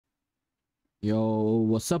Yo,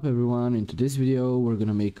 what's up everyone? In today's video we're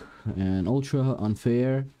gonna make an ultra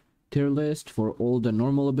unfair tier list for all the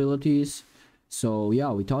normal abilities. So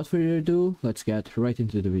yeah, without further ado, let's get right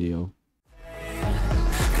into the video.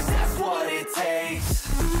 'Cause that's what it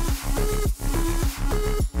takes.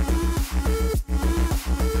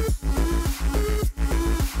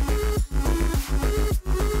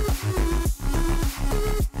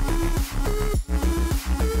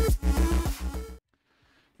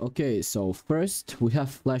 Okay, so first we have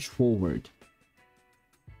flash forward.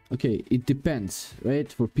 Okay, it depends,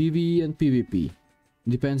 right? For PvE and PvP,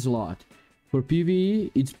 depends a lot. For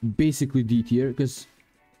PvE, it's basically D tier because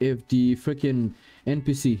if the freaking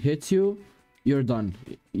NPC hits you, you're done.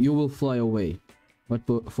 You will fly away. But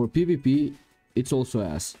for PvP, it's also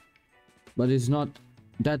ass. But it's not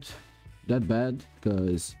that bad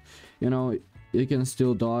because you know you can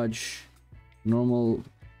still dodge normal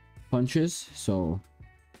punches, so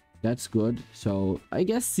that's good. So I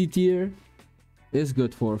guess C tier is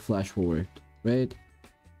good for flash forward, right?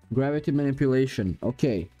 Gravity manipulation,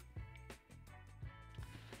 okay.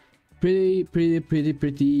 Pretty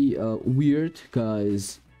weird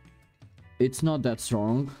because it's not that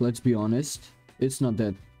strong, let's be honest. It's not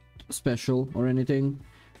that special or anything,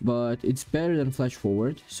 but it's better than flash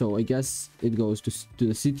forward, so I guess it goes to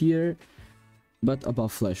the C tier, but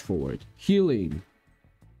above flash forward. Healing,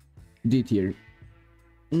 D tier,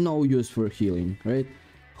 no use for healing, right?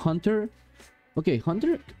 Hunter, okay,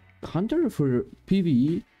 hunter for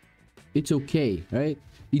PvE, it's okay, right?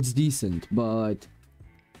 It's decent, but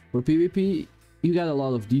for PvP you got a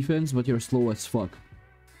lot of defense but you're slow as fuck.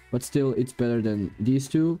 But still, it's better than these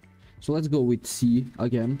two, so let's go with C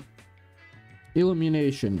again.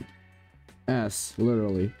 Illumination, ass,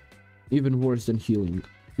 literally. Even worse than healing.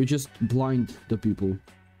 You just blind the people.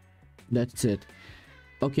 That's it.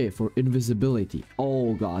 Okay, for invisibility.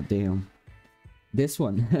 Oh god damn. This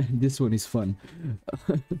one, this one is fun.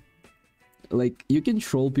 Like, you can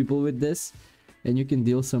troll people with this, and you can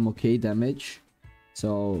deal some okay damage.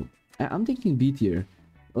 So, I'm thinking B tier.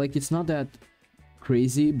 Like, it's not that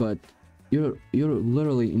crazy, but you're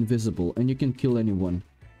literally invisible, and you can kill anyone.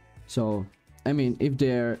 So, I mean, if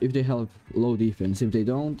they have low defense, if they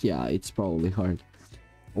don't, yeah, it's probably hard.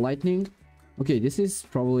 Lightning. Okay, this is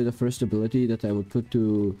probably the first ability that I would put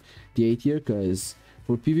to the A tier, because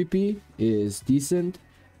for PvP is decent,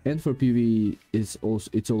 and for PvE it's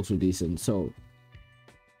also decent. So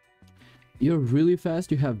you're really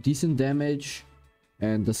fast, you have decent damage,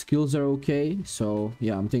 and the skills are okay. So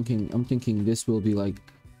yeah, I'm thinking this will be like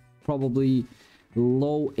probably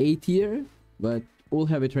low A tier, but we'll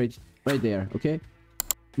have it right there. Okay,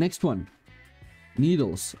 next one,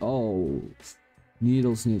 needles. Oh,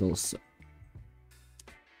 needles.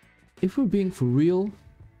 If we're being for real,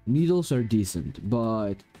 needles are decent,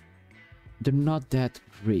 but they're not that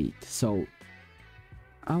great. So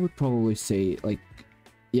I would probably say, like,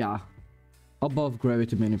 yeah, above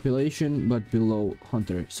gravity manipulation but below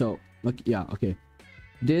hunter. So like, yeah, okay,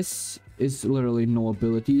 this is literally no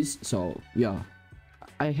abilities, so yeah,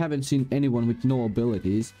 I haven't seen anyone with no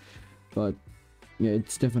abilities, but yeah,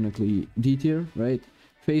 it's definitely D tier, right?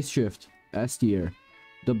 Phase shift, S tier.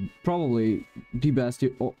 Probably the best,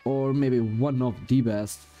 or maybe one of the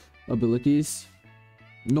best abilities,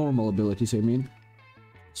 normal abilities I mean.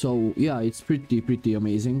 So yeah, it's pretty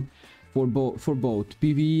amazing for both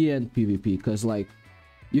PvE and PvP, because like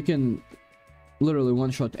you can literally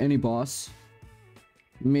one-shot any boss.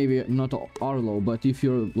 Maybe not Arlo, but if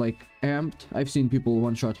you're like amped, I've seen people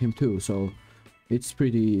one-shot him too, so it's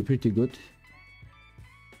pretty good.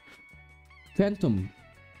 Phantom,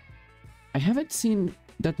 I haven't seen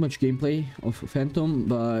that much gameplay of Phantom,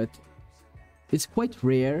 but it's quite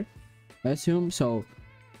rare, I assume, so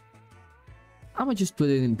I'm gonna just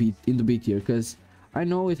put it in the B tier, because I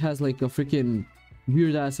know it has like a freaking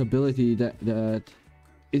weird ass ability that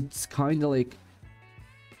it's kind of like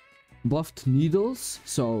buffed needles,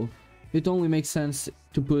 so it only makes sense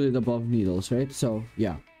to put it above needles, right? So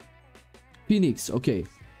yeah. Phoenix, okay,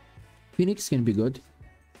 Phoenix can be good,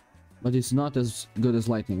 but it's not as good as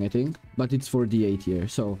lightning, I think, but it's for the A tier,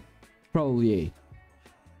 so probably A.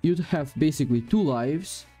 You'd have basically 2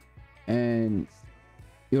 lives, and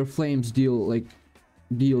your flames deal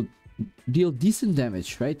decent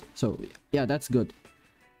damage, right? So yeah, that's good.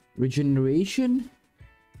 Regeneration,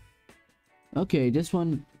 okay, this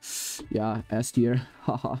one, yeah, S tier.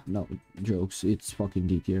 Haha, no jokes, it's fucking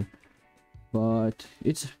D tier, but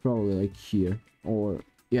it's probably like here, or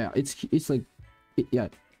yeah, it's like, yeah,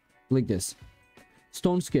 like this.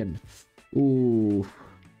 Stone skin, ooh,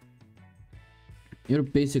 you're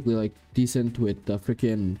basically like decent with the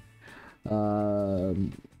freaking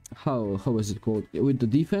how is it called with the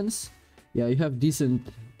defense? Yeah, you have decent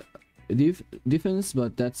defense,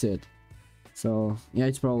 but that's it. So yeah,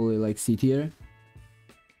 it's probably like C tier.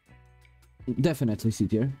 Definitely C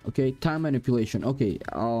tier. Okay, time manipulation. Okay,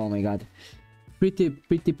 oh my god, pretty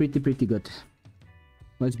good.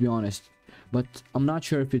 Let's be honest, but I'm not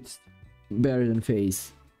sure if it's better than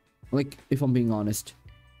phase. Like, if I'm being honest,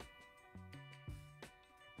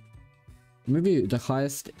 maybe the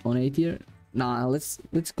highest on A tier. Nah, let's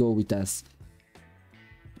go with S.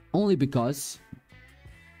 Only because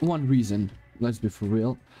one reason. Let's be for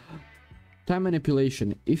real. Time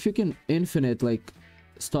manipulation. If you can infinite like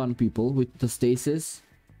stun people with the stasis,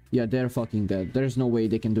 yeah, they're fucking dead. There's no way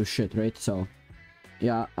they can do shit, right? So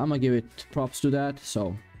yeah, I'm gonna give it props to that.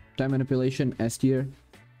 So time manipulation, S tier.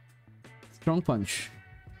 Strong punch.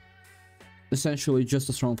 Essentially just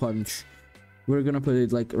a strong punch. We're gonna put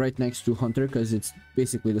it like right next to Hunter because it's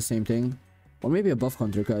basically the same thing. Or maybe above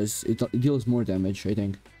Hunter because it deals more damage, I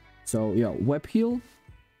think. So yeah, web heal.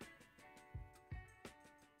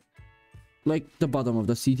 Like the bottom of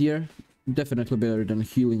the C tier. Definitely better than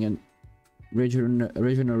healing and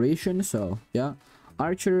regeneration. So yeah.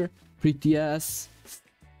 Archer, pretty ass.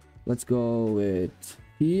 Let's go with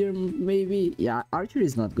here maybe. Yeah, Archer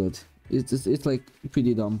is not good. It's like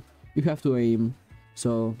pretty dumb. You have to aim.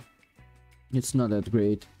 So it's not that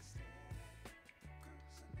great.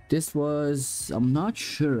 This was, I'm not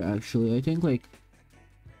sure actually. I think like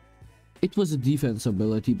it was a defense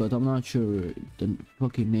ability, but I'm not sure the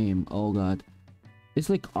fucking name. Oh god, it's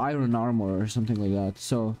like iron armor or something like that.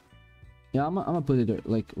 So yeah, I'm gonna put it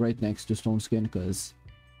like right next to stone skin because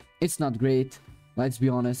it's not great. Let's be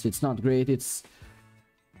honest, it's not great. It's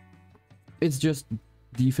just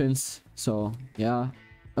defense. So yeah,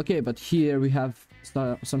 okay, but here we have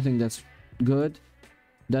something that's good,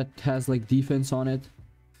 that has like defense on it.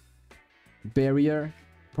 Barrier,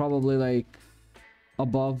 probably like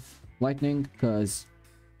above lightning, because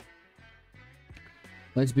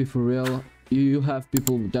let's be for real, you have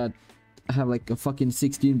people that have like a fucking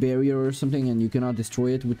 16 barrier or something and you cannot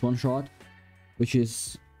destroy it with one shot, which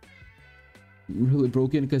is really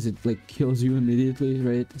broken because it like kills you immediately,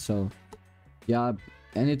 right? So yeah,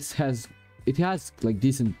 and it has like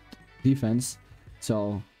decent defense.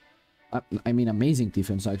 So I mean amazing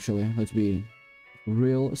defense actually, let's be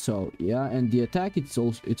real. So yeah, and the attack it's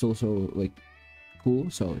also like cool.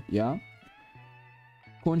 So yeah,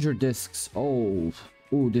 conjure discs. Oh,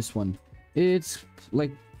 this one, it's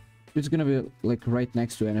gonna be like right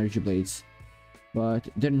next to energy blades, but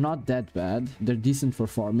they're not that bad. They're decent for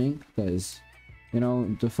farming because, you know,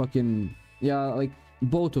 the fucking, yeah, like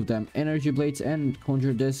both of them, energy blades and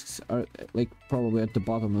conjure discs, are like probably at the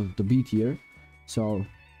bottom of the B tier. So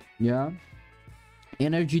yeah,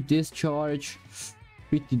 energy discharge,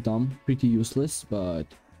 pretty dumb, pretty useless, but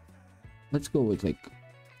let's go with like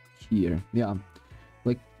here. Yeah,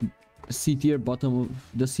 like C tier, bottom of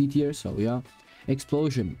the C tier. So yeah,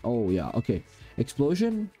 explosion. Oh yeah, okay,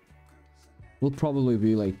 explosion will probably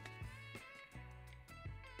be like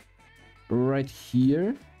right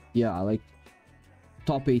here. Yeah, like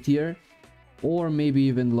top A tier, or maybe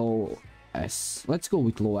even low S. Let's go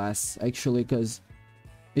with low S actually, because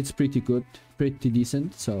it's pretty good, pretty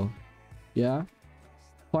decent. So yeah,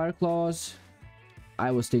 fire claws, I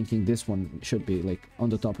was thinking this one should be like on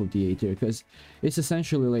the top of the A tier because it's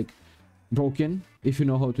essentially like broken if you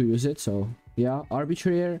know how to use it. So yeah,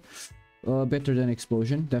 arbitrary, better than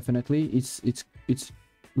explosion, definitely. It's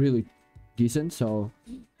really decent. So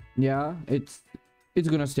yeah, it's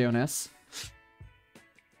gonna stay on S.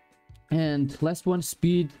 And last one,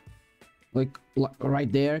 speed, like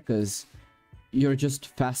right there, because you're just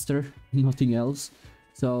faster, nothing else.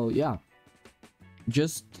 So yeah,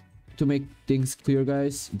 just to make things clear,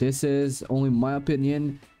 guys, this is only my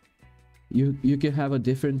opinion. You can have a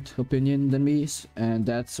different opinion than me, and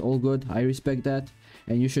that's all good. I respect that,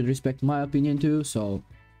 and you should respect my opinion too. So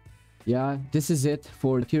yeah, this is it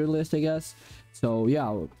for the tier list, I guess. So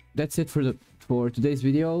yeah, that's it for today's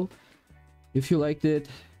video. If you liked it,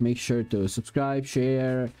 make sure to subscribe,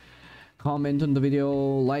 share, comment on the video,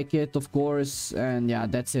 like it, of course. And yeah,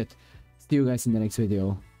 that's it. See you guys in the next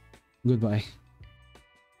video. Goodbye.